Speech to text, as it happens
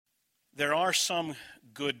There are some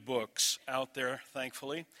good books out there,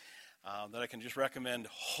 thankfully, that I can just recommend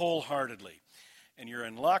wholeheartedly. And you're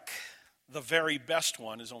in luck. The very best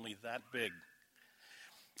one is only that big.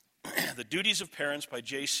 The Duties of Parents by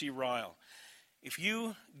J.C. Ryle. If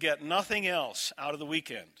you get nothing else out of the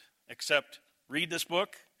weekend except read this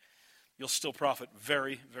book, you'll still profit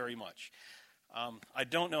very, very much. I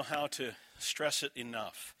don't know how to stress it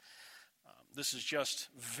enough. This is just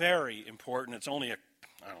very important. It's only a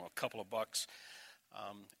couple of bucks.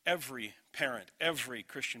 Every parent, every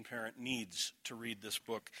Christian parent needs to read this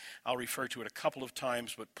book. I'll refer to it a couple of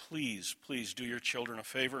times, but please do your children a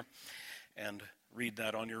favor and read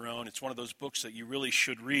that on your own. It's one of those books that you really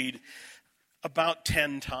should read about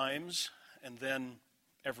 10 times and then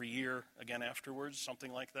every year again afterwards,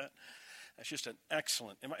 something like that. That's just an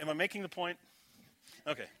excellent. Am I making the point?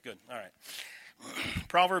 Okay, good. All right.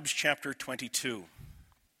 Proverbs chapter 22.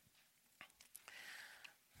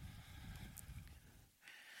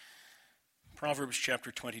 Proverbs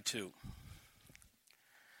chapter 22.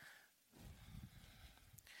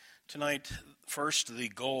 Tonight, first, the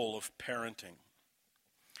goal of parenting.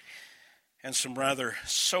 And some rather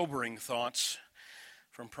sobering thoughts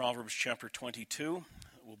from Proverbs chapter 22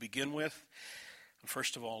 we'll begin with.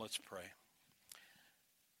 First of all, let's pray.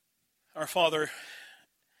 Our Father,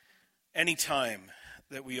 any time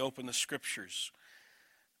that we open the Scriptures,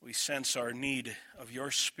 we sense our need of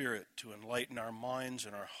your Spirit to enlighten our minds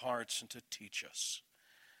and our hearts and to teach us.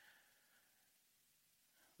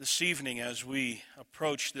 This evening, as we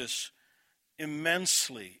approach this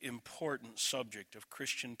immensely important subject of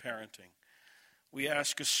Christian parenting, we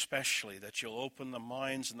ask especially that you'll open the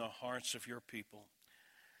minds and the hearts of your people.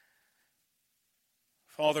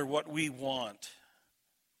 Father, what we want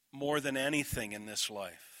more than anything in this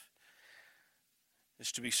life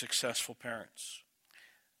is to be successful parents.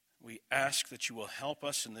 We ask that you will help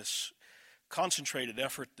us in this concentrated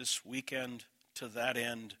effort this weekend to that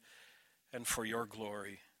end and for your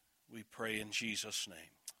glory. We pray in Jesus' name.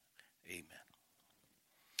 Amen.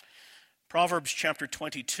 Proverbs chapter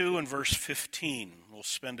 22 and verse 15. We'll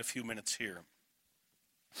spend a few minutes here.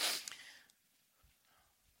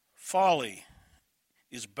 Folly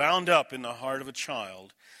is bound up in the heart of a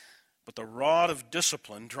child, but the rod of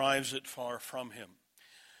discipline drives it far from him.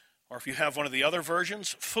 Or if you have one of the other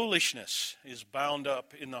versions, foolishness is bound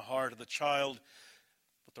up in the heart of the child,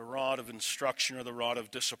 but the rod of instruction or the rod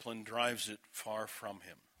of discipline drives it far from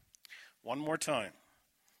him. One more time.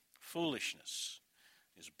 Foolishness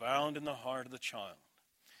is bound in the heart of the child.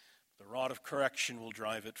 The rod of correction will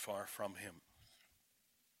drive it far from him.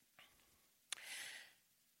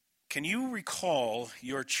 Can you recall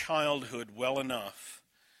your childhood well enough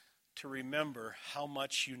to remember how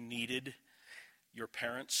much you needed your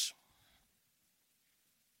parents?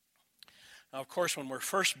 Now, of course, when we're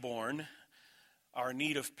first born, our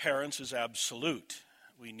need of parents is absolute.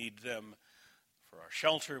 We need them for our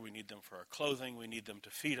shelter, we need them for our clothing, we need them to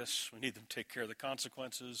feed us, we need them to take care of the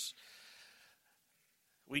consequences.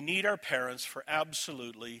 We need our parents for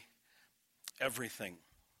absolutely everything.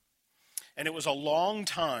 And it was a long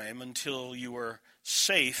time until you were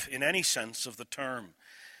safe in any sense of the term.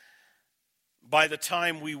 By the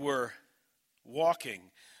time we were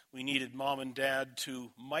walking, we needed mom and dad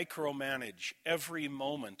to micromanage every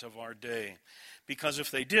moment of our day. Because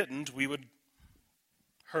if they didn't, we would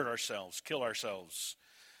hurt ourselves, kill ourselves,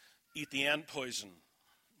 eat the ant poison.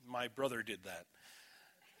 My brother did that.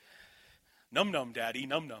 Num num, Daddy,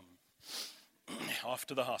 num num. Off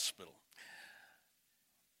to the hospital.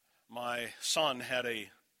 My son had a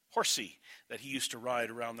horsey that he used to ride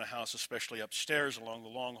around the house, especially upstairs along the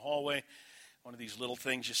long hallway. One of these little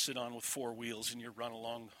things you sit on with four wheels and you run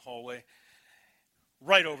along the hallway.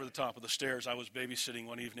 Right over the top of the stairs. I was babysitting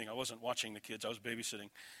one evening. I wasn't watching the kids. I was babysitting.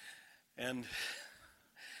 And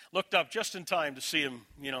looked up just in time to see him,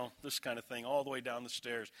 this kind of thing, all the way down the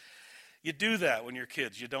stairs. You do that when you're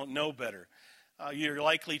kids. You don't know better. You're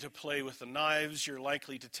likely to play with the knives. You're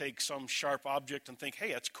likely to take some sharp object and think,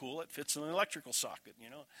 hey, that's cool. It fits in an electrical socket,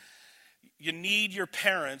 You need your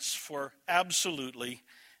parents for absolutely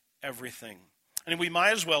everything. And we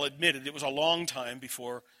might as well admit it was a long time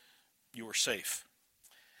before you were safe.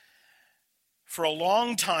 For a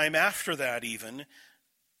long time after that even,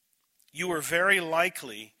 you were very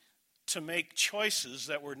likely to make choices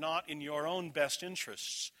that were not in your own best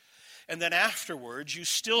interests. And then afterwards, you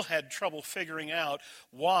still had trouble figuring out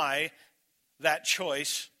why that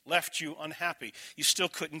choice left you unhappy. You still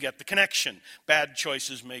couldn't get the connection. Bad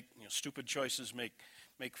choices stupid choices make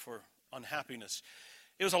for unhappiness.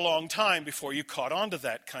 It was a long time before you caught on to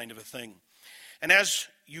that kind of a thing. And as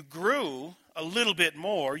you grew a little bit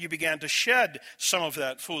more, you began to shed some of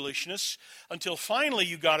that foolishness until finally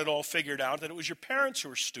you got it all figured out that it was your parents who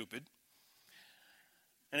were stupid.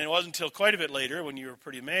 And it wasn't until quite a bit later when you were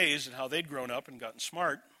pretty amazed at how they'd grown up and gotten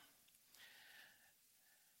smart.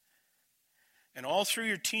 And all through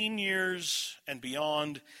your teen years and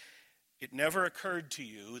beyond, it never occurred to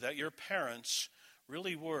you that your parents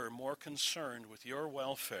really were more concerned with your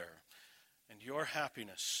welfare and your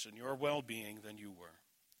happiness and your well-being than you were.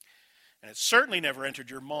 And it certainly never entered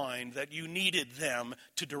your mind that you needed them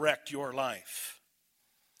to direct your life.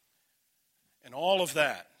 And all of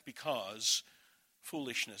that because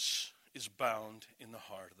foolishness is bound in the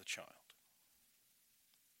heart of the child.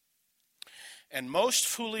 And most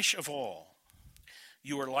foolish of all,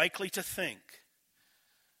 you are likely to think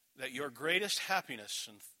that your greatest happiness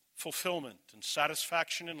and fulfillment and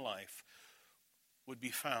satisfaction in life would be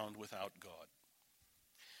found without God.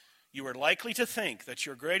 You are likely to think that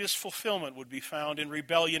your greatest fulfillment would be found in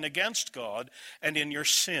rebellion against God and in your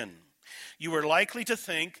sin. You are likely to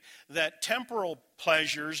think that temporal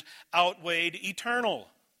pleasures outweighed eternal.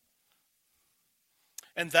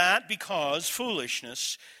 And that because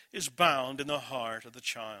foolishness is bound in the heart of the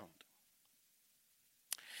child.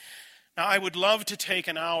 Now, I would love to take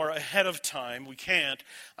an hour ahead of time. We can't.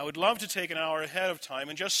 I would love to take an hour ahead of time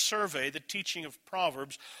and just survey the teaching of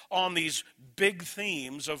Proverbs on these big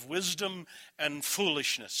themes of wisdom and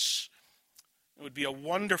foolishness. It would be a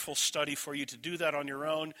wonderful study for you to do that on your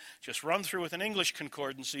own. Just run through with an English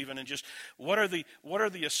concordance even, and just what are the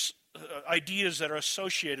ideas that are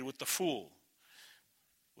associated with the fool,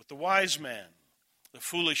 with the wise man, the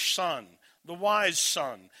foolish son, the wise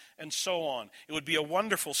son, and so on. It would be a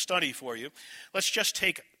wonderful study for you. Let's just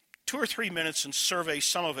take 2 or 3 minutes and survey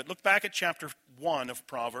some of it. Look back at chapter 1 of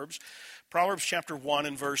Proverbs. Proverbs chapter 1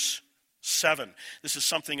 and verse 7. This is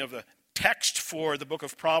something of a text for the book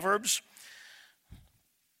of Proverbs.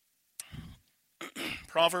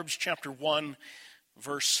 Proverbs chapter 1,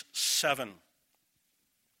 verse 7.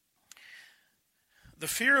 The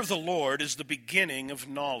fear of the Lord is the beginning of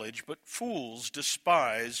knowledge, but fools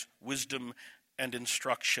despise wisdom and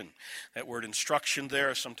instruction. That word instruction there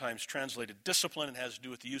is sometimes translated discipline. It has to do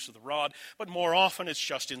with the use of the rod, but more often it's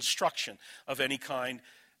just instruction of any kind,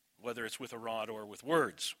 whether it's with a rod or with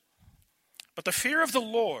words. But the fear of the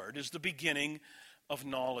Lord is the beginning of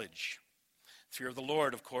knowledge. Fear of the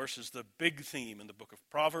Lord, of course, is the big theme in the book of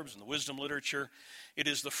Proverbs and the wisdom literature. It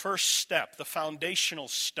is the first step, the foundational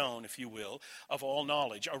stone, if you will, of all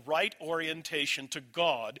knowledge. A right orientation to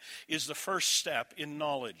God is the first step in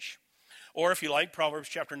knowledge. Or if you like, Proverbs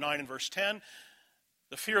chapter 9 and verse 10,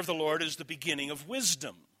 the fear of the Lord is the beginning of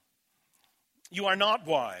wisdom. You are not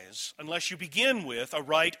wise unless you begin with a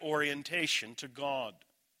right orientation to God.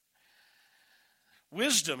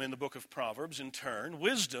 Wisdom in the book of Proverbs, in turn,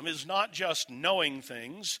 wisdom is not just knowing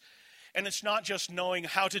things, and it's not just knowing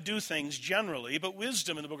how to do things generally, but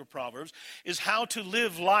wisdom in the book of Proverbs is how to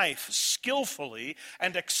live life skillfully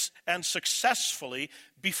and successfully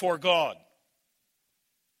before God.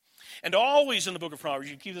 And always in the book of Proverbs,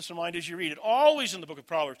 you keep this in mind as you read it, always in the book of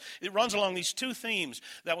Proverbs, it runs along these two themes,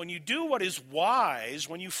 that when you do what is wise,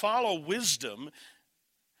 when you follow wisdom,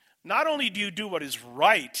 not only do you do what is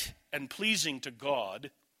right and pleasing to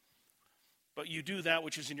God, but you do that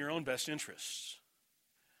which is in your own best interests.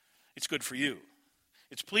 It's good for you.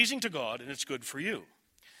 It's pleasing to God, and it's good for you.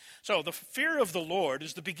 So the fear of the Lord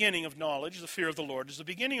is the beginning of knowledge. The fear of the Lord is the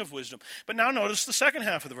beginning of wisdom. But now notice the second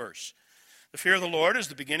half of the verse. The fear of the Lord is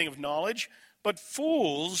the beginning of knowledge, but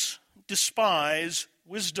fools despise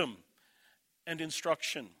wisdom and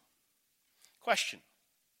instruction. Question: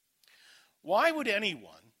 why would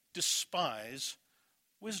anyone despise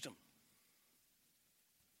wisdom?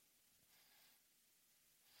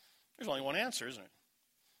 There's only one answer, isn't it?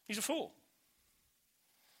 He's a fool.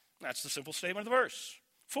 That's the simple statement of the verse.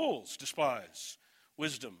 Fools despise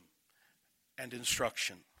wisdom and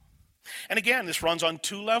instruction. And again, this runs on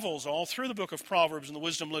two levels all through the book of Proverbs and the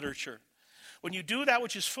wisdom literature. When you do that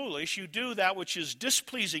which is foolish, you do that which is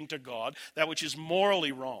displeasing to God, that which is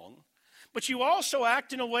morally wrong, but you also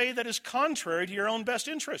act in a way that is contrary to your own best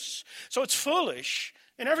interests. So it's foolish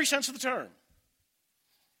in every sense of the term.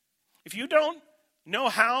 If you don't know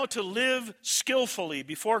how to live skillfully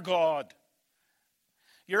before God,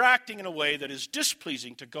 you're acting in a way that is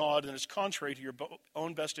displeasing to God and is contrary to your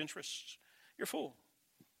own best interests. You're a fool.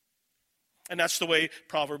 And that's the way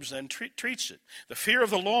Proverbs then treats it. The fear of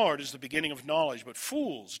the Lord is the beginning of knowledge, but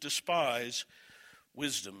fools despise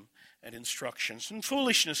wisdom and instructions. And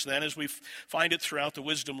foolishness then, as we find it throughout the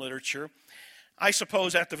wisdom literature, I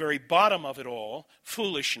suppose at the very bottom of it all,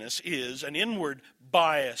 foolishness is an inward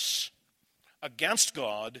bias against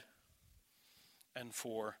God and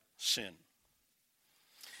for sin.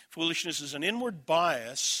 Foolishness is an inward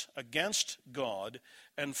bias against God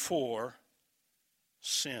and for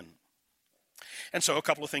sin. And so a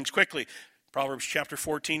couple of things quickly. Proverbs chapter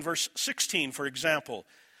 14, verse 16, for example.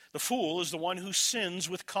 The fool is the one who sins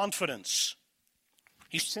with confidence.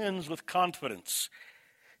 He sins with confidence.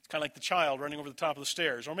 It's kind of like the child running over the top of the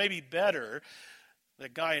stairs. Or maybe better,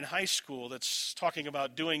 that guy in high school that's talking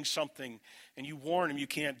about doing something and you warn him you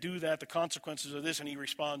can't do that, the consequences of this, and he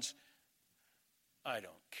responds, I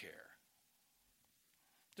don't care.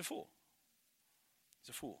 He's a fool. He's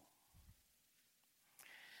a fool.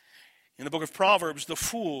 In the book of Proverbs, the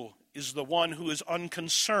fool is the one who is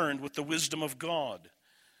unconcerned with the wisdom of God.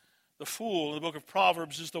 The fool in the book of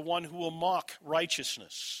Proverbs is the one who will mock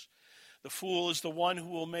righteousness. The fool is the one who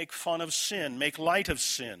will make fun of sin, make light of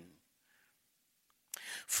sin.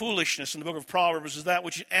 Foolishness in the book of Proverbs is that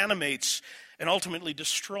which animates and ultimately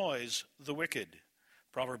destroys the wicked.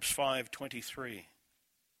 Proverbs 5:23.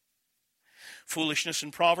 Foolishness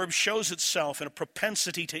in Proverbs shows itself in a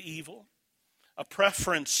propensity to evil, a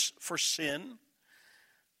preference for sin.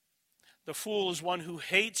 The fool is one who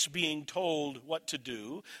hates being told what to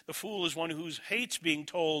do. The fool is one who hates being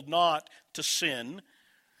told not to sin.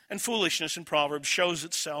 And foolishness in Proverbs shows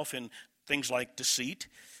itself in things like deceit,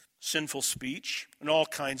 sinful speech, and all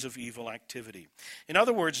kinds of evil activity. In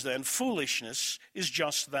other words, then, foolishness is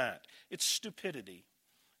just that. It's stupidity.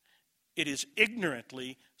 It is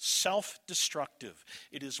ignorantly self-destructive.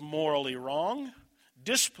 It is morally wrong,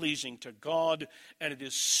 displeasing to God, and it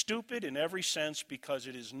is stupid in every sense because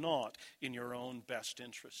it is not in your own best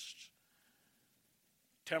interests,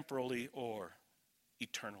 temporally or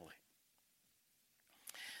eternally.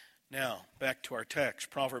 Now, back to our text,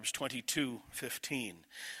 Proverbs 22:15.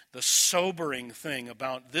 The sobering thing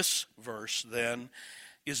about this verse, then,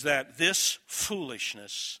 is that this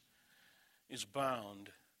foolishness is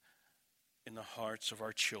bound in the hearts of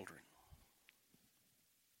our children.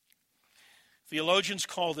 Theologians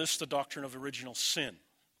call this the doctrine of original sin.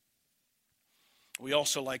 We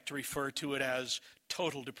also like to refer to it as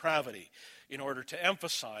total depravity in order to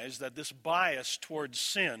emphasize that this bias towards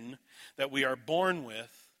sin that we are born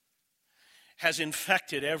with has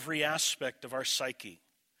infected every aspect of our psyche.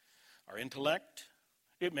 Our intellect,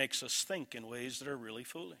 it makes us think in ways that are really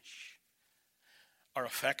foolish. Our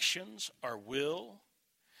affections, our will,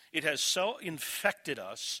 it has so infected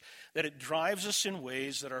us that it drives us in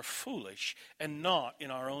ways that are foolish and not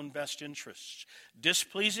in our own best interests,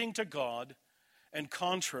 displeasing to God and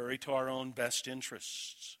contrary to our own best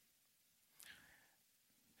interests.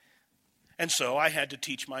 And so I had to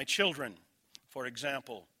teach my children, for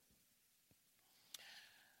example,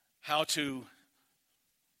 how to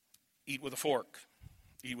eat with a fork,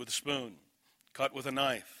 eat with a spoon, cut with a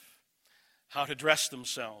knife, how to dress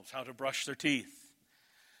themselves, how to brush their teeth.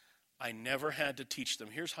 I never had to teach them,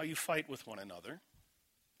 here's how you fight with one another.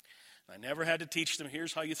 I never had to teach them,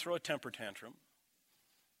 here's how you throw a temper tantrum.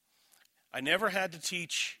 I never had to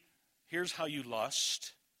teach, here's how you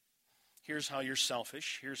lust. Here's how you're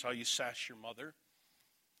selfish. Here's how you sass your mother.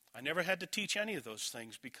 I never had to teach any of those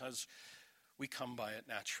things because we come by it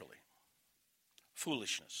naturally.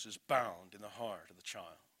 Foolishness is bound in the heart of the child.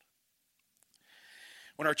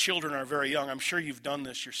 When our children are very young, I'm sure you've done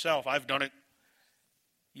this yourself. I've done it.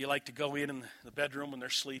 You like to go in the bedroom when they're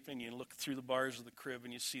sleeping. You look through the bars of the crib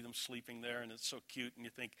and you see them sleeping there, and it's so cute. And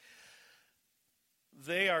you think,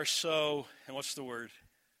 they are so, and what's the word?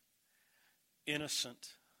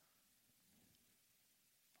 Innocent.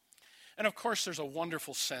 And of course, there's a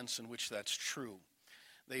wonderful sense in which that's true.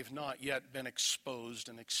 They've not yet been exposed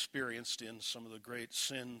and experienced in some of the great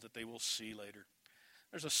sin that they will see later.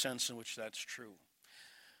 There's a sense in which that's true.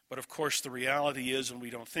 But of course, the reality is, and we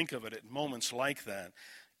don't think of it at moments like that,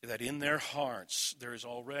 that in their hearts there is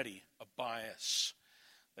already a bias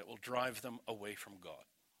that will drive them away from God.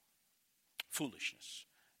 Foolishness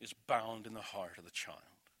is bound in the heart of the child.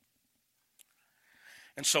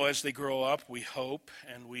 And so as they grow up, we hope,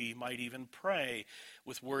 and we might even pray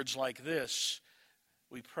with words like this.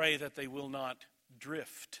 We pray that they will not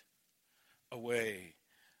drift away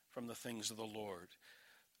from the things of the Lord,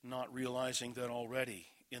 not realizing that already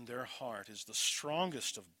in their heart is the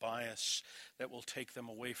strongest of bias that will take them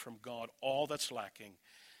away from God. All that's lacking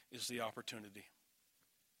is the opportunity.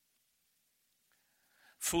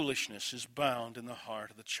 Foolishness is bound in the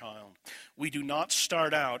heart of the child. We do not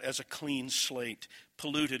start out as a clean slate,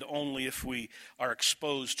 polluted only if we are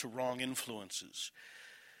exposed to wrong influences.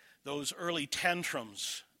 Those early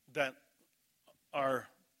tantrums that our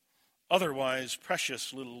otherwise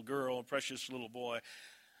precious little girl, precious little boy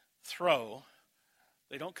throw,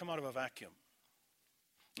 they don't come out of a vacuum.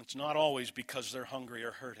 It's not always because they're hungry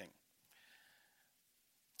or hurting.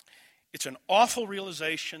 It's an awful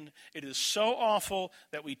realization. It is so awful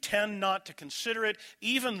that we tend not to consider it,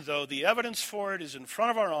 even though the evidence for it is in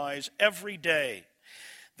front of our eyes every day.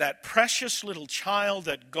 That precious little child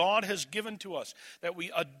that God has given to us, that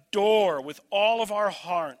we adore with all of our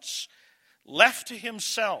hearts, left to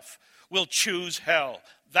himself, will choose hell.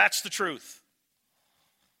 That's the truth.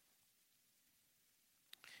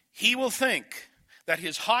 He will think that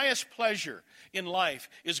his highest pleasure in life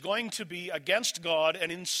is going to be against God and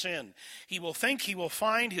in sin. He will think he will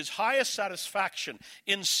find his highest satisfaction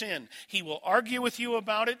in sin. He will argue with you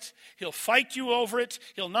about it. He'll fight you over it.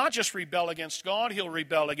 He'll not just rebel against God, he'll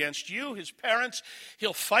rebel against you, his parents.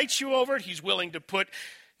 He'll fight you over it. He's willing to put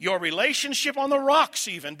your relationship on the rocks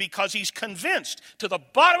even, because he's convinced to the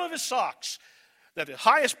bottom of his socks that the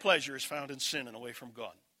highest pleasure is found in sin and away from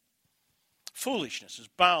God. Foolishness is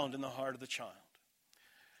bound in the heart of the child.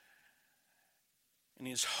 In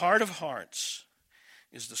his heart of hearts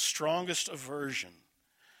is the strongest aversion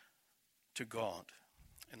to God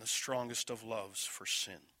and the strongest of loves for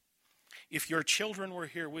sin. If your children were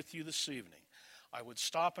here with you this evening, I would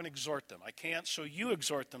stop and exhort them. I can't, so you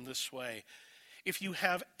exhort them this way. If you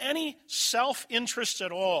have any self-interest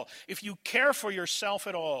at all, if you care for yourself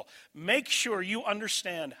at all, make sure you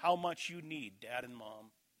understand how much you need Dad and Mom.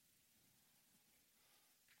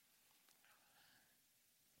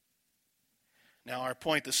 Now, our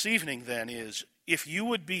point this evening, then, is if you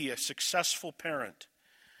would be a successful parent,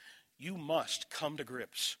 you must come to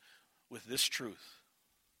grips with this truth.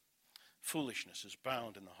 Foolishness is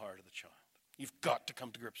bound in the heart of the child. You've got to come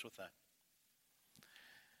to grips with that.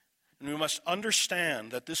 And we must understand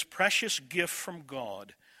that this precious gift from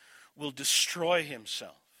God will destroy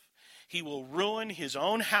himself. He will ruin his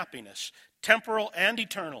own happiness, temporal and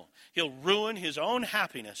eternal. He'll ruin his own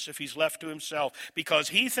happiness if he's left to himself, because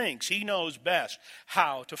he thinks he knows best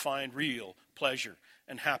how to find real pleasure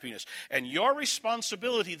and happiness. And your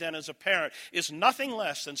responsibility then as a parent is nothing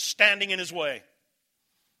less than standing in his way.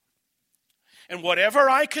 And whatever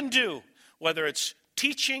I can do, whether it's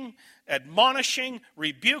teaching, admonishing,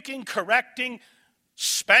 rebuking, correcting,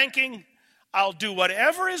 spanking, I'll do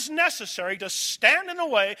whatever is necessary to stand in the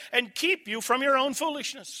way and keep you from your own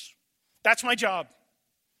foolishness. That's my job.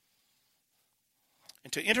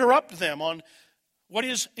 And to interrupt them on what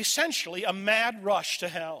is essentially a mad rush to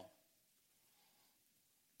hell.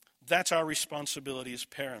 That's our responsibility as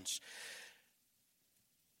parents.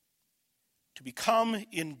 To become,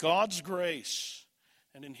 in God's grace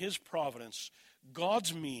and in his providence,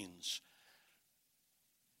 God's means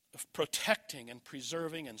of protecting and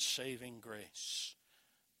preserving and saving grace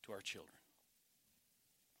to our children.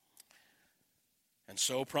 And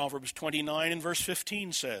so Proverbs 29 and verse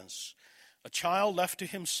 15 says, a child left to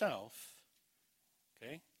himself,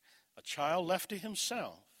 a child left to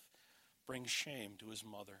himself brings shame to his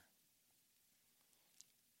mother.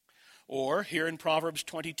 Or here in Proverbs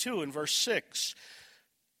 22 and verse 6,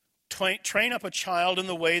 train up a child in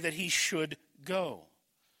the way that he should go.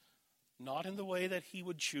 Not in the way that he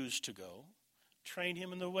would choose to go. Train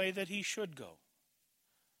him in the way that he should go.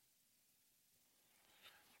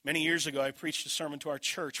 Many years ago, I preached a sermon to our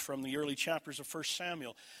church from the early chapters of 1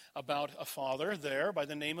 Samuel about a father there by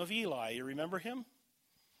the name of Eli. You remember him?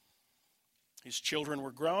 His children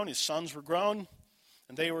were grown, his sons were grown,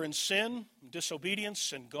 and they were in sin,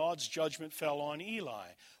 disobedience, and God's judgment fell on Eli.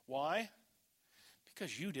 Why?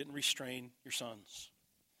 Because you didn't restrain your sons.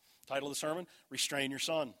 Title of the sermon, Restrain Your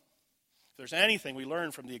Son. If there's anything we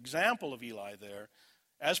learn from the example of Eli there,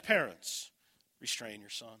 as parents, restrain your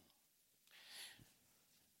son.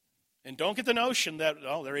 And don't get the notion that,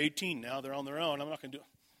 they're 18 now, they're on their own.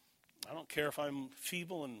 I don't care if I'm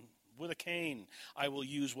feeble and with a cane. I will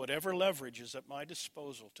use whatever leverage is at my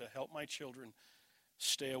disposal to help my children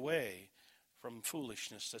stay away from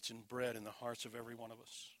foolishness that's inbred in the hearts of every one of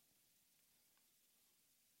us.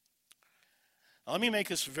 Now, let me make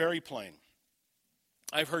this very plain.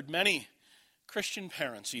 I've heard many Christian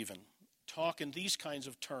parents even talk in these kinds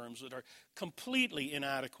of terms that are completely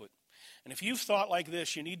inadequate. And if you've thought like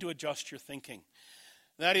this, you need to adjust your thinking.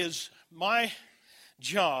 That is, my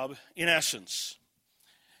job, in essence,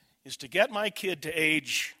 is to get my kid to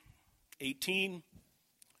age 18,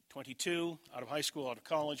 22, out of high school, out of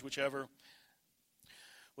college, whichever,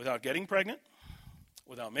 without getting pregnant,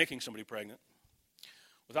 without making somebody pregnant,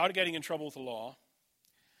 without getting in trouble with the law,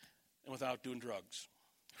 and without doing drugs.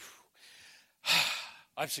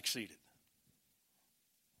 I've succeeded.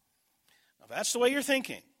 Now, if that's the way you're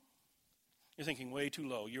thinking, you're thinking way too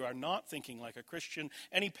low. You are not thinking like a Christian.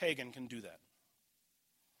 Any pagan can do that.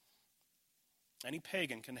 Any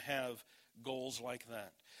pagan can have goals like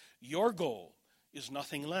that. Your goal is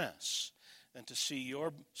nothing less than to see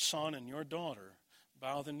your son and your daughter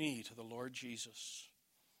bow the knee to the Lord Jesus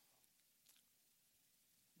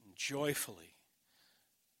and joyfully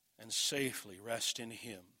and safely rest in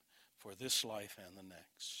Him for this life and the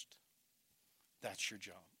next. That's your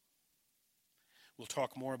job. We'll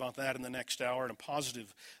talk more about that in the next hour in a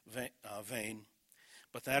positive vein,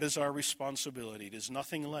 but that is our responsibility. It is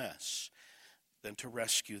nothing less than to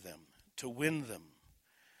rescue them, to win them,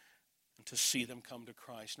 and to see them come to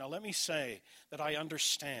Christ. Now let me say that I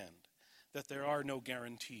understand that there are no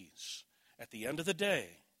guarantees. At the end of the day,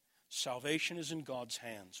 salvation is in God's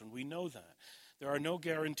hands, and we know that. There are no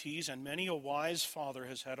guarantees, and many a wise father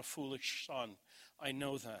has had a foolish son. I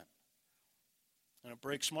know that. And it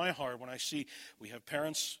breaks my heart when I see we have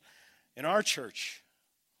parents in our church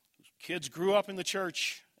whose kids grew up in the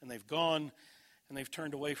church, and they've gone and they've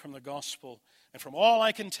turned away from the gospel. And from all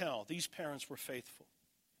I can tell, these parents were faithful.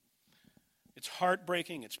 It's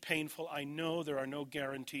heartbreaking. It's painful. I know there are no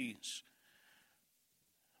guarantees.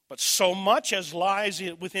 But so much as lies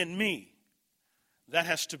within me, that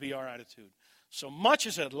has to be our attitude. So much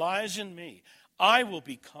as it lies in me, I will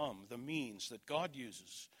become the means that God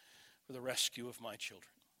uses for the rescue of my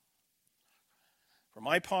children. For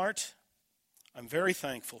my part, I'm very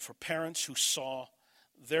thankful for parents who saw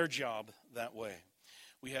their job that way.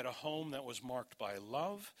 We had a home that was marked by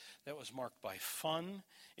love, that was marked by fun.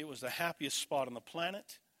 It was the happiest spot on the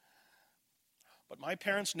planet. But my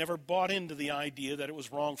parents never bought into the idea that it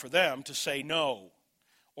was wrong for them to say no,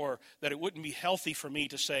 or that it wouldn't be healthy for me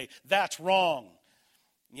to say, that's wrong.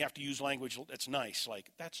 And you have to use language that's nice,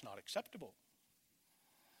 like, that's not acceptable.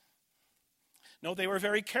 No, they were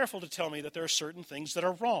very careful to tell me that there are certain things that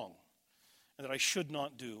are wrong and that I should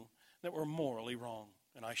not do, that were morally wrong,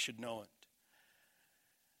 and I should know it.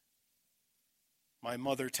 My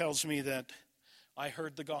mother tells me that I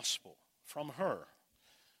heard the gospel from her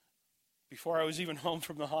before I was even home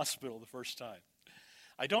from the hospital the first time.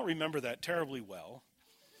 I don't remember that terribly well,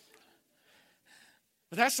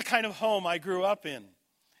 but that's the kind of home I grew up in.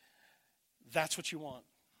 That's what you want.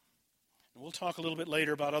 And we'll talk a little bit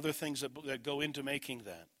later about other things that go into making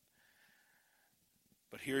that.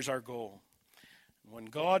 But here's our goal. When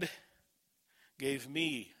God gave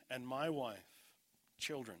me and my wife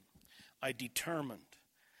children, I determined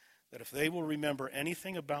that if they will remember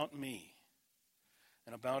anything about me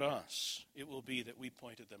and about us, it will be that we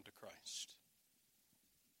pointed them to Christ.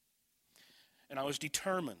 And I was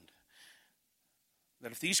determined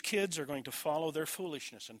that if these kids are going to follow their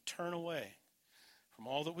foolishness and turn away from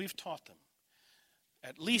all that we've taught them,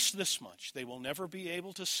 at least this much, they will never be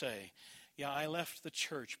able to say, yeah, I left the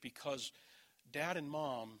church because Dad and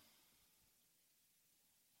Mom,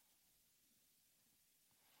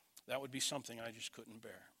 that would be something I just couldn't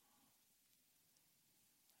bear.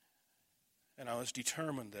 And I was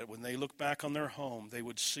determined that when they look back on their home, they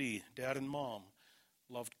would see Dad and Mom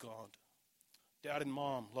loved God. Dad and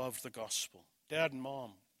Mom loved the gospel. Dad and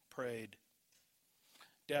Mom prayed.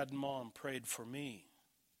 Dad and Mom prayed for me.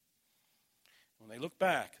 When they look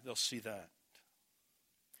back, they'll see that.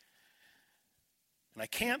 And I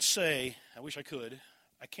can't say, I wish I could,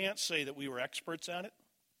 I can't say that we were experts at it.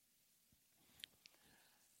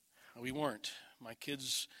 We weren't. My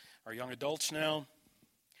kids are young adults now,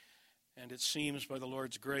 and it seems by the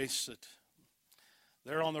Lord's grace that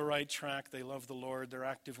they're on the right track. They love the Lord. They're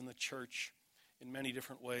active in the church in many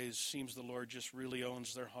different ways. Seems the Lord just really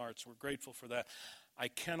owns their hearts. We're grateful for that. I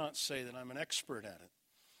cannot say that I'm an expert at it.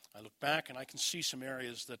 I look back and I can see some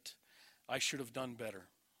areas that I should have done better.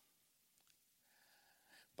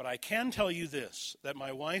 But I can tell you this, that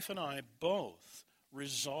my wife and I both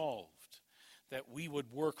resolved that we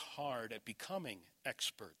would work hard at becoming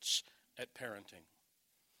experts at parenting.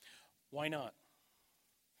 Why not?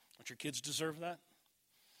 Don't your kids deserve that?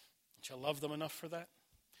 Don't you love them enough for that?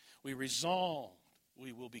 We resolved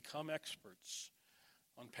we will become experts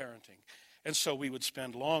on parenting. And so we would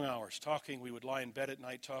spend long hours talking. We would lie in bed at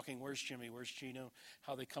night talking, where's Jimmy, where's Gino,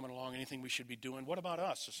 how are they coming along, anything we should be doing, what about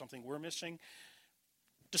us, is something we're missing?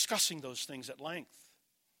 Discussing those things at length.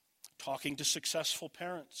 Talking to successful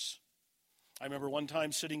parents. I remember one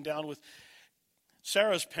time sitting down with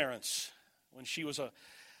Sarah's parents when she was a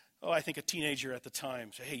teenager at the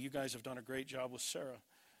time. Say, hey, you guys have done a great job with Sarah.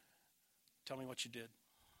 Tell me what you did.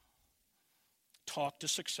 Talk to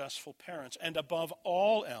successful parents. And above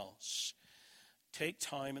all else, take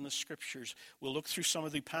time in the Scriptures. We'll look through some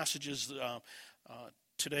of the passages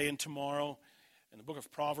today and tomorrow, in the book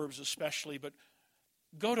of Proverbs especially, but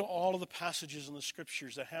Go to all of the passages in the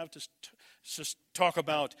Scriptures that have to talk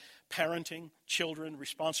about parenting, children,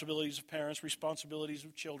 responsibilities of parents, responsibilities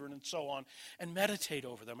of children, and so on, and meditate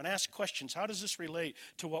over them and ask questions. How does this relate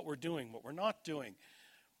to what we're doing, what we're not doing?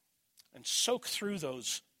 And soak through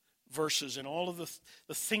those verses and all of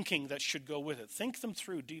the thinking that should go with it. Think them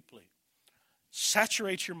through deeply.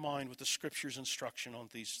 Saturate your mind with the Scripture's instruction on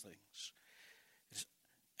these things. It's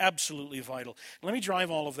absolutely vital. Let me drive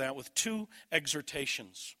all of that with two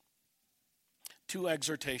exhortations. Two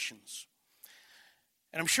exhortations.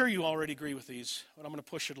 And I'm sure you already agree with these, but I'm going to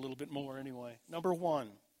push it a little bit more anyway. Number one,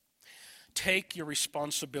 take your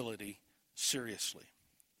responsibility seriously.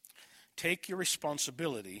 Take your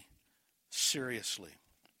responsibility seriously.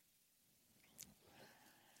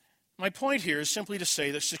 My point here is simply to say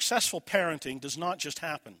that successful parenting does not just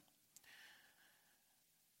happen.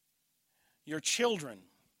 Your children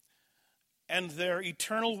and their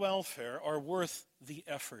eternal welfare are worth the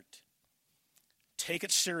effort. Take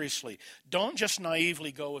it seriously. Don't just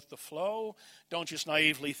naively go with the flow. Don't just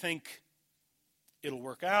naively think it'll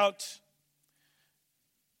work out.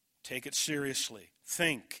 Take it seriously.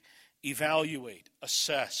 Think, evaluate,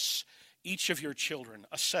 assess each of your children.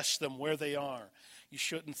 Assess them where they are. You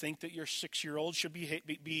shouldn't think that your 6-year-old should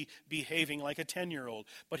be behaving like a 10-year-old,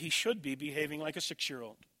 but he should be behaving like a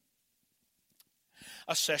 6-year-old.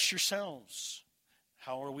 Assess yourselves.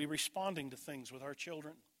 How are we responding to things with our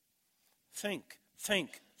children? Think.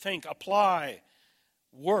 Apply.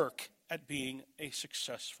 Work at being a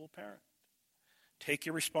successful parent. Take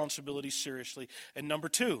your responsibility seriously. And number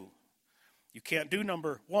two, you can't do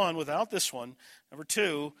number one without this one. Number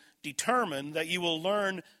two, determine that you will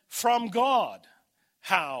learn from God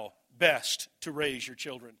how best to raise your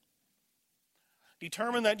children.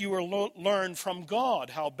 Determine that you will learn from God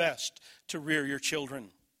how best to rear your children.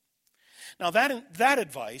 Now that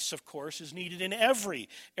advice, of course, is needed in every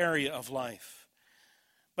area of life.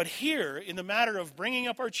 But here, in the matter of bringing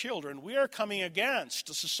up our children, we are coming against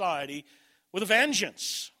a society with a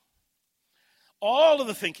vengeance. All of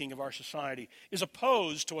the thinking of our society is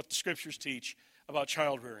opposed to what the Scriptures teach about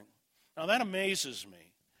child rearing. Now that amazes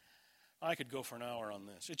me. I could go for an hour on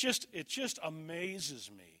this. It just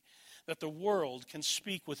amazes me that the world can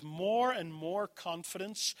speak with more and more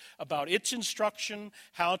confidence about its instruction,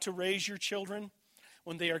 how to raise your children,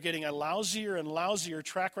 when they are getting a lousier and lousier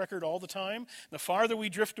track record all the time. The farther we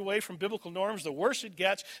drift away from biblical norms, the worse it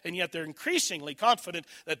gets, and yet they're increasingly confident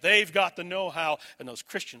that they've got the know-how. And those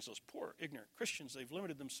Christians, those poor, ignorant Christians, they've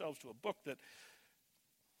limited themselves to a book that,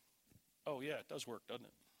 oh yeah, it does work, doesn't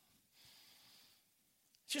it?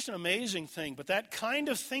 It's just an amazing thing, but that kind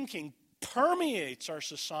of thinking permeates our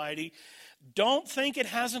society. Don't think it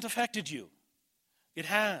hasn't affected you. It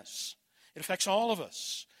has. It affects all of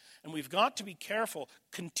us. And we've got to be careful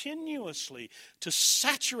continuously to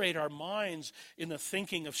saturate our minds in the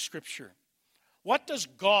thinking of Scripture. What does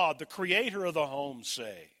God, the creator of the home,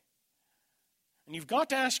 say? And you've got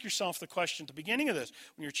to ask yourself the question at the beginning of this,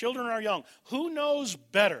 when your children are young, who knows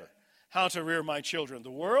better how to rear my children?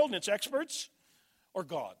 The world and its experts, or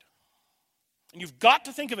God? And you've got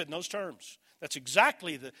to think of it in those terms. That's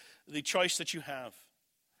exactly the choice that you have.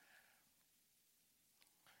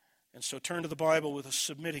 And so turn to the Bible with a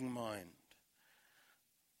submitting mind.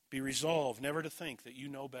 Be resolved never to think that you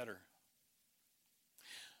know better.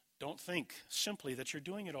 Don't think simply that you're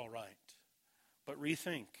doing it all right, but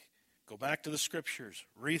rethink. Go back to the Scriptures.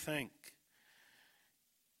 Rethink.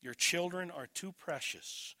 Your children are too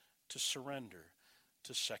precious to surrender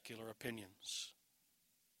to secular opinions.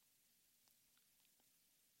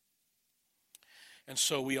 And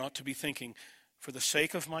so we ought to be thinking, for the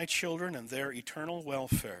sake of my children and their eternal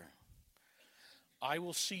welfare, I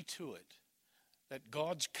will see to it that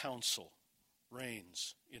God's counsel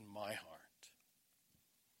reigns in my heart.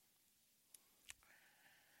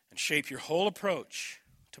 And shape your whole approach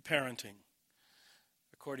to parenting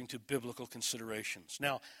according to biblical considerations.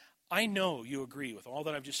 Now, I know you agree with all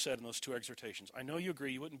that I've just said in those two exhortations. I know you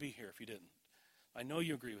agree. You wouldn't be here if you didn't. I know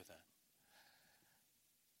you agree with that.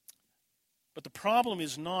 But the problem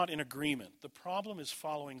is not in agreement. The problem is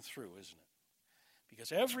following through, isn't it?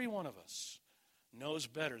 Because every one of us knows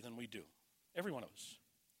better than we do. Every one of us.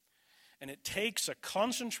 And it takes a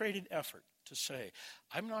concentrated effort to say,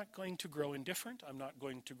 I'm not going to grow indifferent. I'm not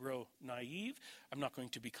going to grow naive. I'm not going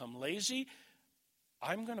to become lazy.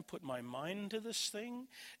 I'm going to put my mind to this thing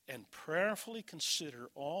and prayerfully consider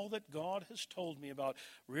all that God has told me about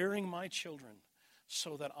rearing my children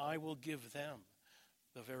so that I will give them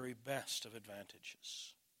the very best of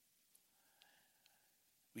advantages.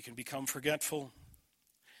 We can become forgetful,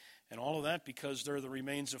 and all of that because there are the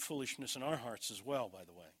remains of foolishness in our hearts as well, by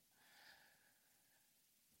the way.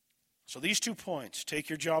 So these 2 points: take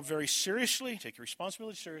your job very seriously, take your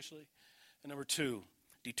responsibility seriously. And number 2,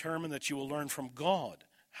 determine that you will learn from God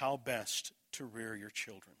how best to rear your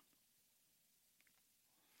children.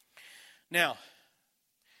 Now,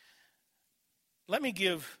 let me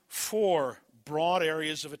give 4 broad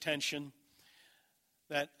areas of attention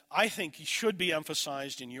that I think should be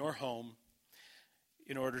emphasized in your home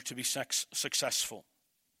in order to be successful.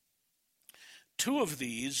 2 of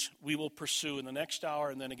these we will pursue in the next hour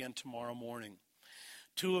and then again tomorrow morning.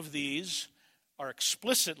 2 of these are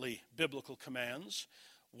explicitly biblical commands.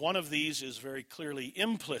 1 of these is very clearly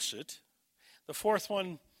implicit. The 4th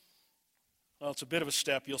one, well, it's a bit of a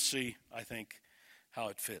step. You'll see, I think, how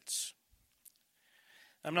it fits.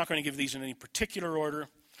 I'm not going to give these in any particular order,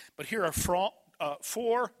 but here are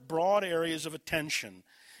 4 broad areas of attention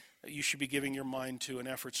that you should be giving your mind to and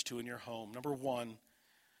efforts to in your home. Number 1,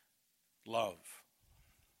 love.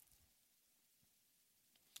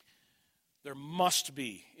 There must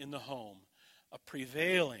be in the home a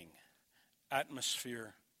prevailing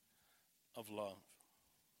atmosphere of love.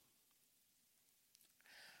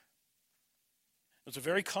 It was a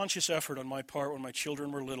very conscious effort on my part when my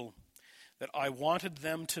children were little that I wanted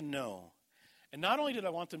them to know. And not only did I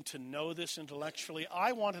want them to know this intellectually,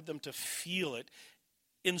 I wanted them to feel it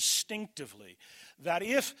instinctively. That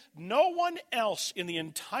if no one else in the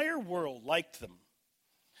entire world liked them,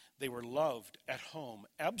 they were loved at home,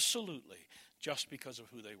 absolutely, just because of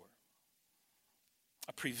who they were.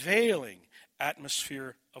 A prevailing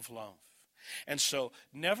atmosphere of love. And so,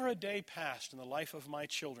 never a day passed in the life of my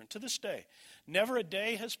children, to this day, never a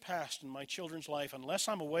day has passed in my children's life, unless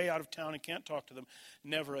I'm away out of town and can't talk to them,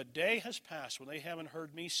 never a day has passed when they haven't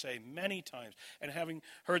heard me say many times, and having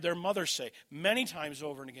heard their mother say many times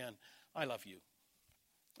over and again, I love you,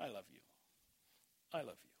 I love you, I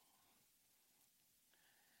love you.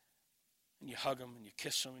 And you hug them, and you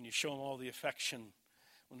kiss them, and you show them all the affection.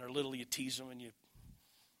 When they're little, you tease them, and you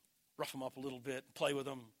rough them up a little bit, play with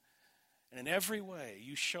them. And in every way,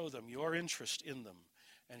 you show them your interest in them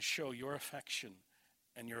and show your affection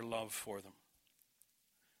and your love for them.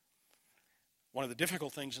 One of the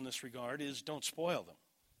difficult things in this regard is don't spoil them.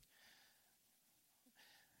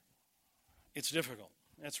 It's difficult.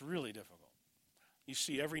 It's really difficult. You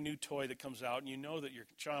see every new toy that comes out, and you know that your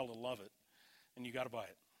child will love it, and you got to buy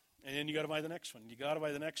it. And then you got to buy the next one. You got to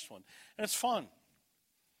buy the next one. And it's fun.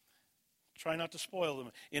 Try not to spoil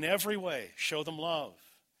them. In every way, show them love,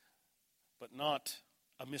 but not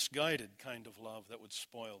a misguided kind of love that would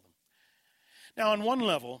spoil them. Now, on one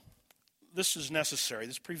level, this is necessary.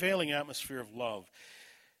 This prevailing atmosphere of love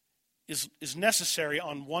is necessary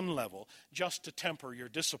on one level just to temper your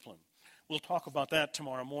discipline. We'll talk about that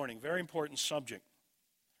tomorrow morning. Very important subject.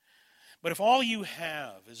 But if all you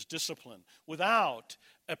have is discipline without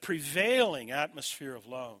a prevailing atmosphere of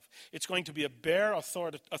love, it's going to be a bare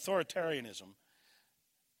authoritarianism,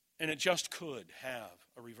 and it just could have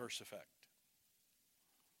a reverse effect.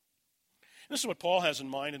 This is what Paul has in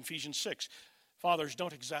mind in Ephesians 6. Fathers,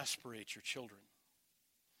 don't exasperate your children.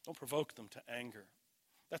 Don't provoke them to anger.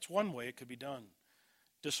 That's one way it could be done.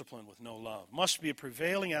 Discipline with no love. Must be a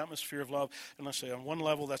prevailing atmosphere of love. And let's say on one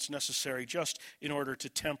level that's necessary just in order to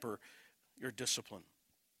temper your discipline.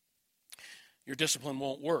 Your discipline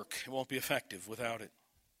won't work. It won't be effective without it.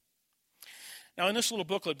 Now, in this little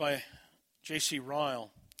booklet by J.C.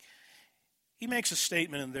 Ryle, he makes a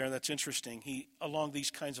statement in there that's interesting. Along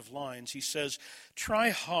these kinds of lines, he says, try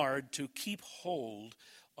hard to keep hold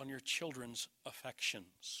on your children's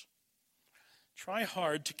affections. Try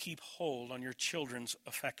hard to keep hold on your children's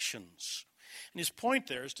affections. And his point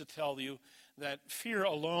there is to tell you that fear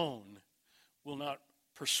alone will not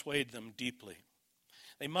persuade them deeply.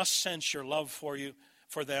 They must sense your love for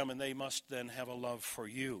them, and they must then have a love for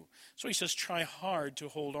you. So he says, try hard to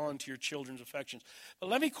hold on to your children's affections. But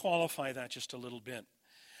let me qualify that just a little bit.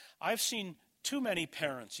 I've seen too many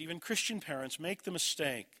parents, even Christian parents, make the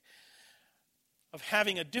mistake of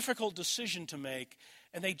having a difficult decision to make,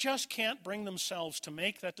 and they just can't bring themselves to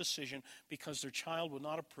make that decision because their child will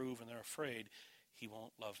not approve, and they're afraid he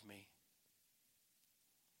won't love me.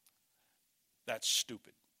 That's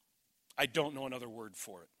stupid. I don't know another word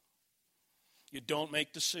for it. You don't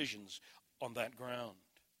make decisions on that ground.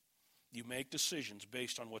 You make decisions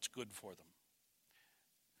based on what's good for them.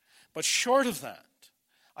 But short of that,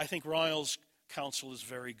 I think Ryle's counsel is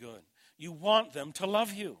very good. You want them to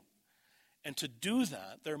love you. And to do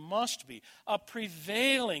that, there must be a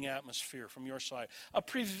prevailing atmosphere from your side, a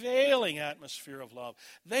prevailing atmosphere of love.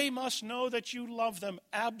 They must know that you love them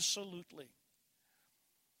absolutely.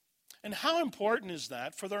 And how important is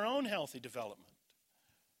that for their own healthy development?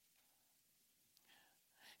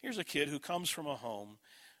 Here's a kid who comes from a home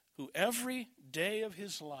who every day of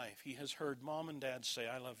his life he has heard mom and dad say,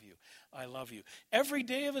 I love you, I love you. Every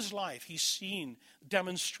day of his life he's seen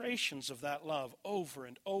demonstrations of that love over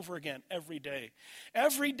and over again every day.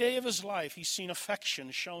 Every day of his life he's seen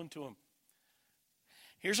affection shown to him.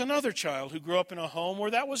 Here's another child who grew up in a home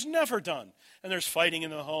where that was never done. And there's fighting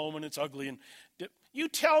in the home and it's ugly. And you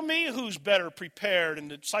tell me who's better prepared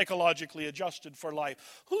and psychologically adjusted for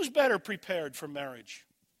life. Who's better prepared for marriage?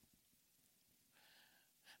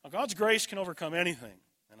 Now, God's grace can overcome anything,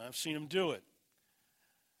 and I've seen him do it.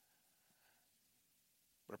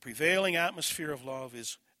 But a prevailing atmosphere of love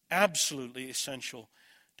is absolutely essential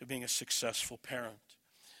to being a successful parent.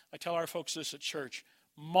 I tell our folks this at church: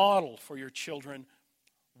 model for your children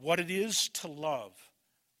what it is to love.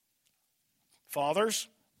 Fathers,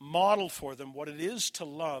 model for them what it is to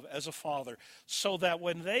love as a father, so that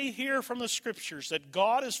when they hear from the Scriptures that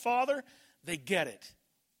God is Father, they get it.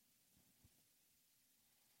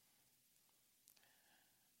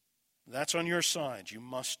 That's on your side. You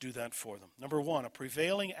must do that for them. Number one, a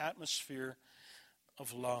prevailing atmosphere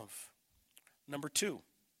of love. Number two,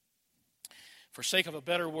 for sake of a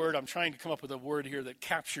better word, I'm trying to come up with a word here that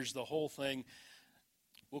captures the whole thing.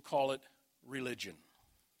 We'll call it religion.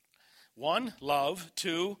 One, love.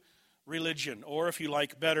 Two, religion. Or if you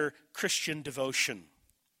like better, Christian devotion.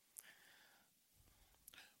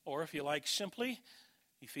 Or if you like simply,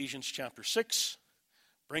 Ephesians chapter 6,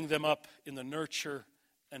 bring them up in the nurture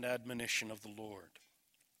and admonition of the Lord.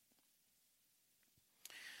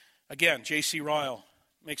 Again, J.C. Ryle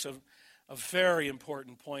makes a very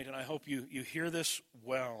important point, and I hope you hear this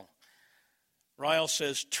well. Ryle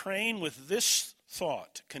says, train with this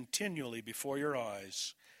thought continually before your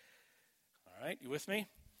eyes. All right, you with me?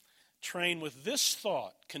 Train with this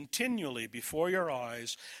thought continually before your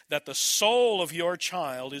eyes that the soul of your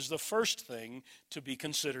child is the first thing to be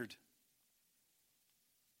considered.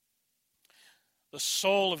 The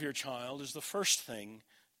soul of your child is the first thing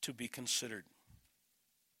to be considered.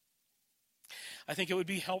 I think it would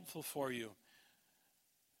be helpful for you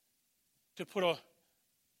to put a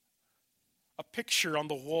picture on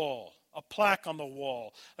the wall, a plaque on the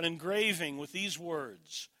wall, an engraving with these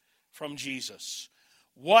words from Jesus.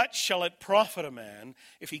 What shall it profit a man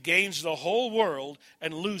if he gains the whole world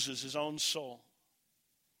and loses his own soul?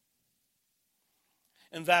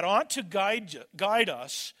 And that ought to guide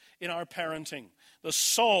us in our parenting. The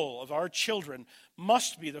soul of our children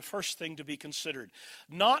must be the first thing to be considered.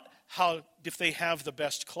 Not if they have the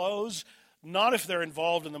best clothes, not if they're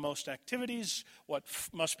involved in the most activities. What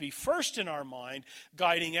must be first in our mind,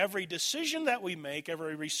 guiding every decision that we make,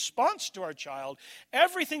 every response to our child,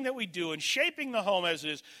 everything that we do, and shaping the home as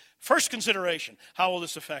it is, first consideration: how will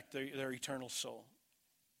this affect their eternal soul?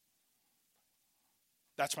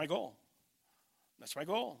 That's my goal. That's my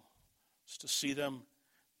goal, is to see them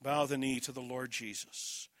bow the knee to the Lord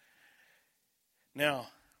Jesus. Now,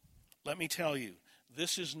 let me tell you,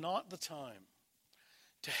 this is not the time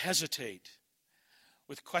to hesitate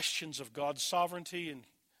with questions of God's sovereignty and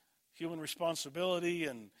human responsibility,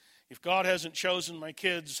 and if God hasn't chosen my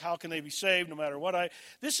kids, how can they be saved no matter what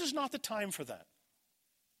This is not the time for that.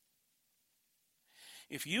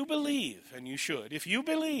 If you believe, and you should, if you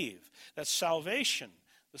believe that salvation,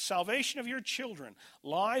 the salvation of your children,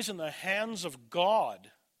 lies in the hands of God,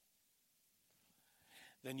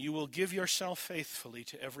 then you will give yourself faithfully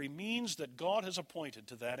to every means that God has appointed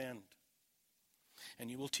to that end.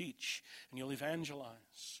 And you will teach, and you'll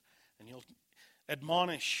evangelize, and you'll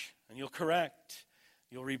admonish, and you'll correct,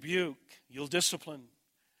 you'll rebuke, you'll discipline,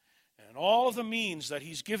 and all of the means that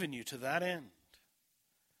He's given you to that end.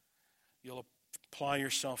 You'll apply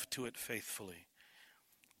yourself to it faithfully.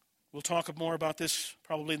 We'll talk more about this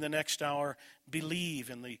probably in the next hour.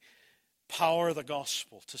 Believe in the power of the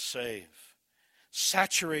gospel to save.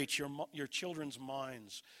 Saturate your children's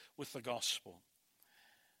minds with the gospel.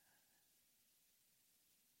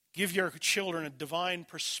 Give your children a divine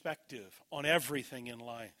perspective on everything in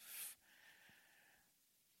life.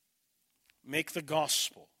 Make the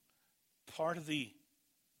gospel part of the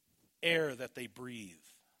air that they breathe.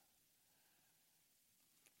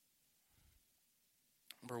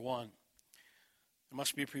 Number one, there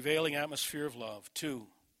must be a prevailing atmosphere of love. Two,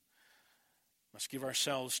 must give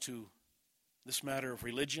ourselves to this matter of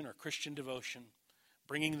religion or Christian devotion,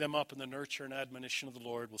 bringing them up in the nurture and admonition of the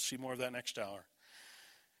Lord. We'll see more of that next hour.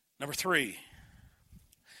 Number three,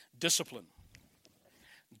 discipline.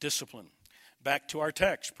 Discipline. Back to our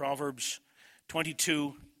text, Proverbs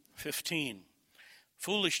 22:15.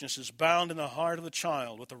 Foolishness is bound in the heart of the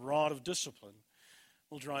child, with the rod of discipline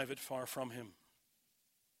will drive it far from him.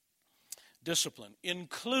 Discipline,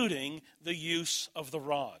 including the use of the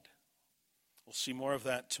rod. We'll see more of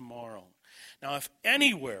that tomorrow. Now, if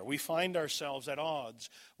anywhere we find ourselves at odds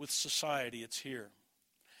with society, it's here.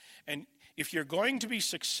 And if you're going to be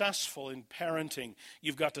successful in parenting,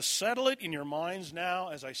 you've got to settle it in your minds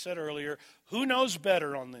now, as I said earlier, who knows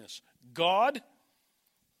better on this, God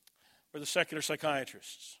or the secular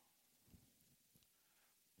psychiatrists?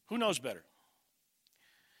 Who knows better?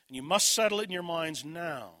 And you must settle it in your minds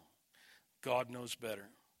now. God knows better.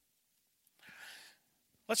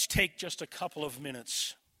 Let's take just a couple of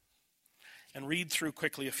minutes and read through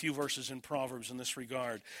quickly a few verses in Proverbs in this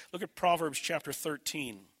regard. Look at Proverbs chapter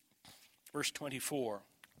 13, verse 24.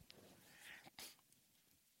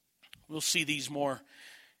 We'll see these more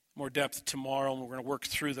depth tomorrow, and we're going to work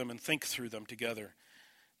through them and think through them together.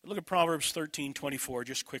 But look at Proverbs 13:24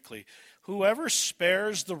 just quickly. Whoever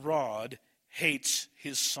spares the rod hates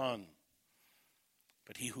his son,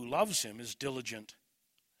 but he who loves him is diligent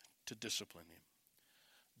to discipline him.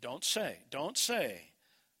 Don't say,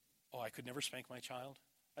 oh, I could never spank my child.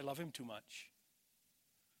 I love him too much.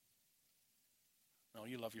 No,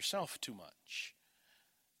 you love yourself too much.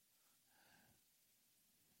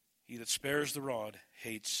 He that spares the rod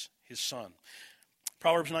hates his son.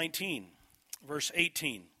 Proverbs 19, verse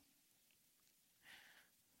 18.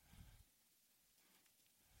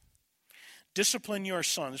 Discipline your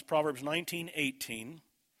sons, Proverbs 19:18.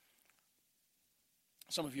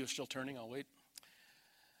 Some of you are still turning, I'll wait.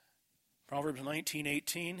 Proverbs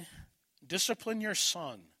 19:18. Discipline your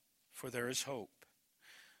son, for there is hope.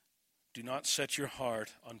 Do not set your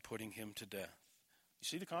heart on putting him to death. You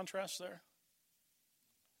see the contrast there?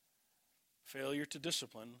 Failure to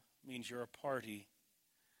discipline means you're a party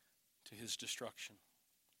to his destruction.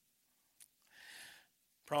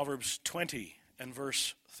 Proverbs 20 and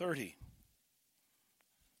verse 30.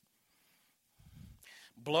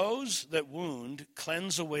 Blows that wound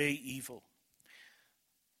cleanse away evil.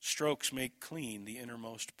 Strokes make clean the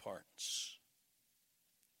innermost parts.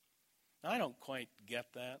 Now, I don't quite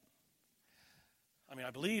get that. I mean, I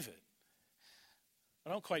believe it. I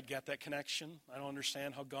don't quite get that connection. I don't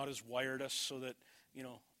understand how God has wired us so that,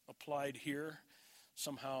 applied here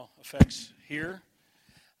somehow affects here.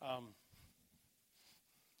 But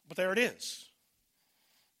there it is.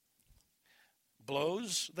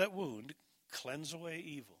 Blows that wound cleanse away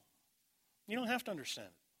evil. You don't have to understand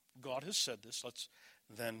it. God has said this. Let's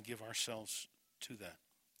then give ourselves to that.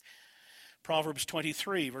 Proverbs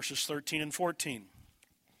 23, verses 13 and 14.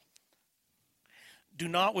 Do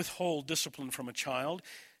not withhold discipline from a child.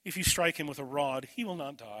 If you strike him with a rod, he will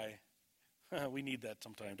not die. We need that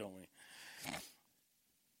sometime, don't we?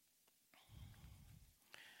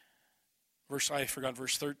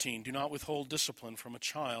 Verse 13. Do not withhold discipline from a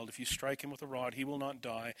child. If you strike him with a rod, he will not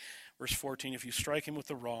die. Verse 14. If you strike him with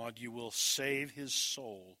the rod, you will save his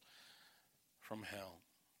soul from hell.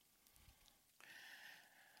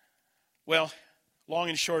 Well, long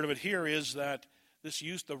and short of it here is that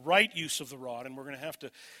the right use of the rod, and we're going to have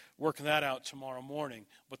to work that out tomorrow morning,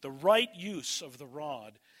 but the right use of the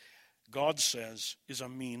rod, God says, is a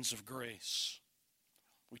means of grace.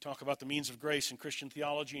 We talk about the means of grace in Christian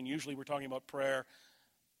theology, and usually we're talking about prayer,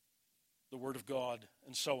 the Word of God,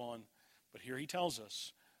 and so on. But here he tells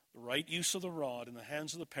us the right use of the rod in the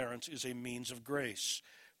hands of the parents is a means of grace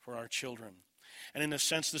for our children. And in a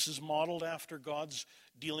sense, this is modeled after God's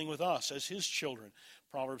dealing with us as his children.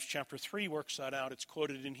 Proverbs chapter 3 works that out. It's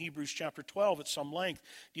quoted in Hebrews chapter 12 at some length,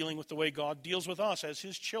 dealing with the way God deals with us as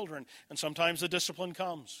his children. And sometimes the discipline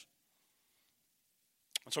comes.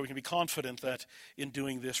 And so we can be confident that in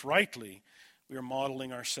doing this rightly, we are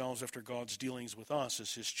modeling ourselves after God's dealings with us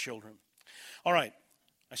as his children. All right,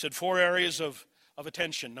 I said 4 areas of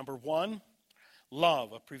attention. Number 1,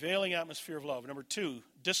 love, a prevailing atmosphere of love. Number 2,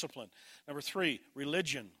 discipline. Number 3,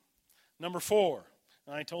 religion. Number 4,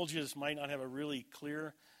 and I told you this might not have a really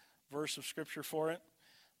clear verse of Scripture for it.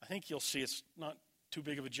 I think you'll see it's not too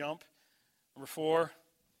big of a jump. Number 4,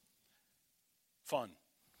 fun.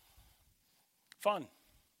 Fun.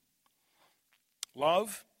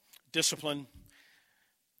 Love, discipline,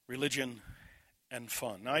 religion, and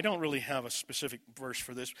fun. Now, I don't really have a specific verse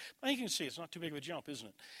for this, but I think you can see it's not too big of a jump, isn't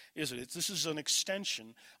it? This is an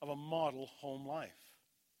extension of a model home life.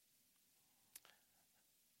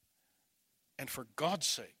 And for God's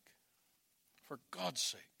sake,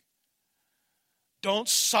 don't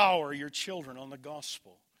sour your children on the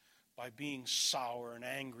gospel by being sour and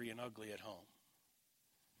angry and ugly at home.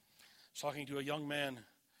 I was talking to a young man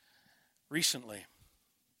recently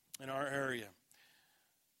in our area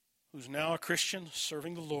who's now a Christian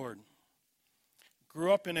serving the Lord.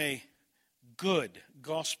 Grew up in a good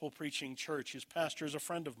gospel-preaching church. His pastor is a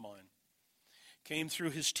friend of mine. Came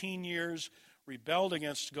through his teen years rebelled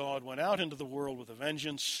against God, went out into the world with a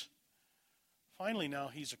vengeance. Finally, now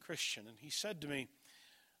he's a Christian. And he said to me,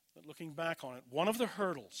 that looking back on it, one of the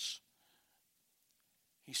hurdles,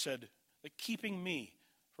 he said, that keeping me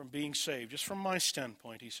from being saved, just from my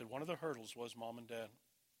standpoint, he said, one of the hurdles was Mom and Dad.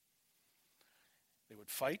 They would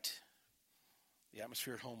fight. The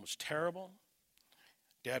atmosphere at home was terrible.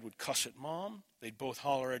 Dad would cuss at Mom. They'd both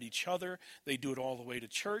holler at each other. They'd do it all the way to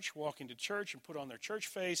church, walk into church and put on their church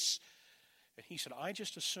face. And he said, I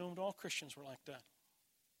just assumed all Christians were like that.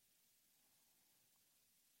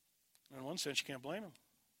 And in one sense, you can't blame him.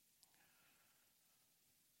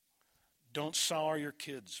 Don't sour your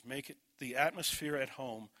kids. Make it the atmosphere at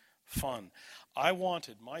home fun. I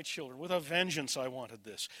wanted my children, with a vengeance I wanted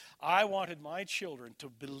this. I wanted my children to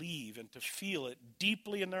believe and to feel it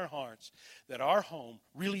deeply in their hearts that our home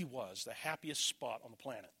really was the happiest spot on the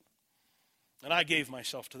planet. And I gave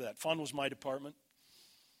myself to that. Fun was my department.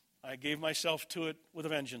 I gave myself to it with a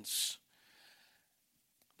vengeance.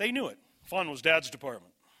 They knew it. Fun was Dad's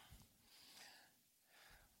department.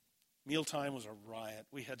 Mealtime was a riot.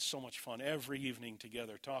 We had so much fun every evening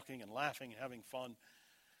together, talking and laughing and having fun.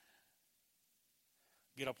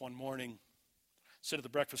 Get up one morning, sit at the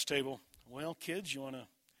breakfast table. Well, kids, you want to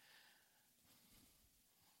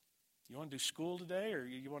do school today, or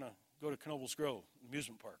you want to go to Knoebels Grove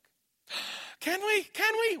amusement park? Can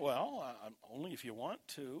we? Well, only if you want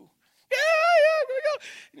to. Yeah,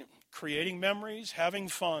 we go. Creating memories, having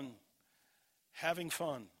fun.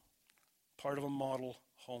 Part of a model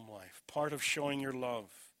home life, part of showing your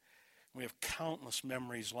love. We have countless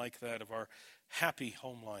memories like that of our happy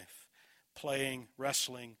home life. Playing,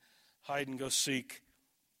 wrestling, hide and go seek,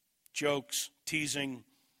 jokes, teasing,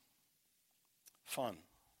 fun.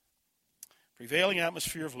 Prevailing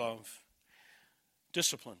atmosphere of love,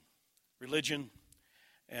 discipline, religion,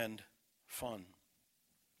 and fun.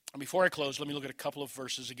 And before I close, let me look at a couple of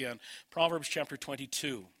verses again. Proverbs chapter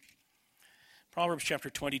 22. Proverbs chapter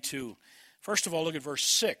 22. First of all, look at verse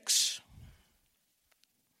 6.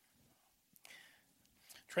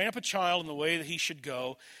 Train up a child in the way that he should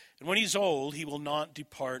go, and when he's old, he will not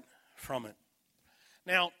depart from it.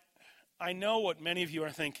 Now, I know what many of you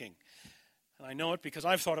are thinking, and I know it because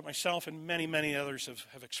I've thought it myself, and many, many others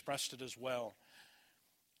have expressed it as well.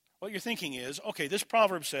 What you're thinking is, okay, this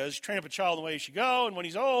proverb says, train up a child in the way he should go, and when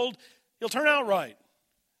he's old, he'll turn out right.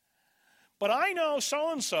 But I know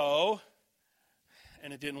so-and-so,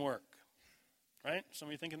 and it didn't work. Right? Some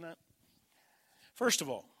of you thinking that? First of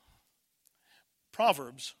all,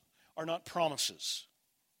 proverbs are not promises.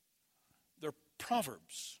 They're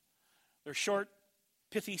proverbs. They're short,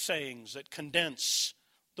 pithy sayings that condense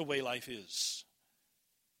the way life is.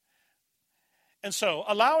 And so,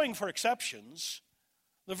 allowing for exceptions,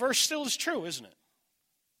 the verse still is true, isn't it?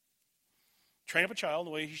 Train up a child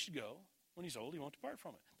in the way he should go. When he's old, he won't depart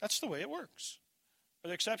from it. That's the way it works. Are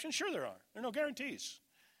there exceptions? Sure there are. There are no guarantees.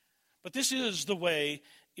 But this is the way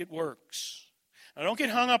it works. Now, don't get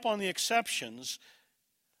hung up on the exceptions.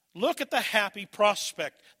 Look at the happy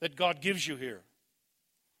prospect that God gives you here.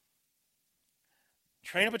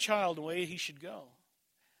 Train up a child the way he should go.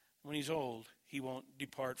 When he's old, he won't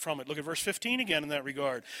depart from it. Look at verse 15 again in that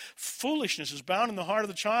regard. Foolishness is bound in the heart of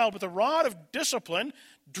the child, but the rod of discipline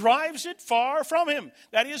drives it far from him.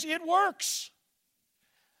 That is, it works.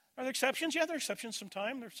 Are there exceptions? Yeah, there are exceptions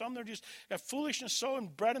sometimes. There's some that are just got foolishness so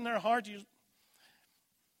inbred in their heart.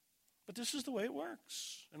 But this is the way it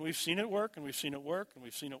works. And we've seen it work, and we've seen it work, and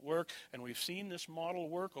we've seen it work, and we've seen this model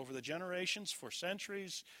work over the generations for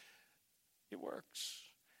centuries. It works.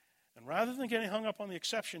 And rather than getting hung up on the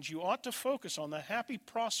exceptions, you ought to focus on the happy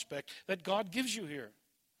prospect that God gives you here.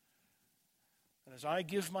 And as I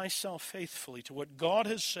give myself faithfully to what God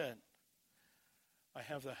has said, I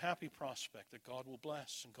have the happy prospect that God will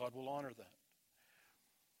bless and God will honor that.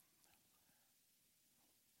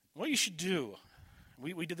 What you should do,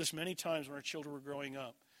 we did this many times when our children were growing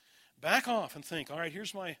up. Back off and think, all right,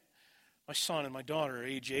 here's my son and my daughter,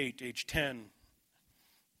 age 8, age 10,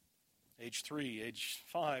 age 3, age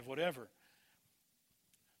 5, whatever.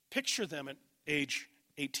 Picture them at age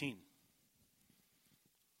 18.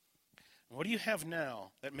 What do you have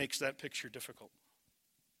now that makes that picture difficult?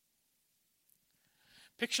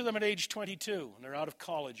 Picture them at age 22, and they're out of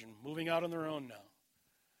college and moving out on their own now.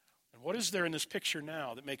 And what is there in this picture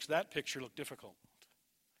now that makes that picture look difficult?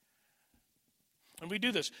 And we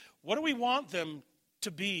do this. What do we want them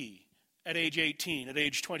to be at age 18, at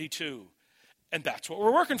age 22? And that's what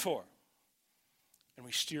we're working for. And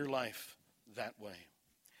we steer life that way.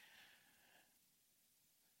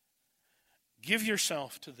 Give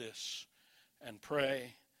yourself to this and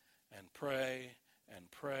pray and pray and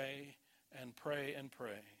pray and pray and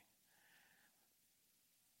pray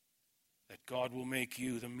that God will make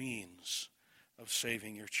you the means of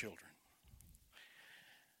saving your children.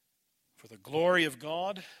 For the glory of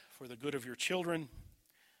God, for the good of your children,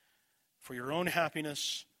 for your own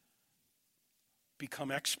happiness, become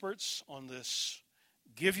experts on this.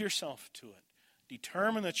 Give yourself to it.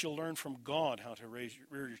 Determine that you'll learn from God how to rear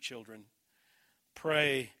your children.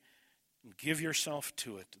 Pray and give yourself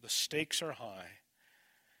to it. The stakes are high,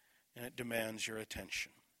 and it demands your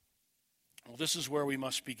attention. Well, this is where we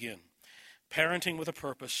must begin. Parenting with a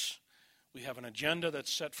purpose. We have an agenda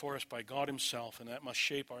that's set for us by God himself, and that must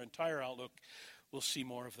shape our entire outlook. We'll see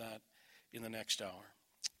more of that in the next hour.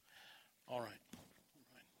 All right.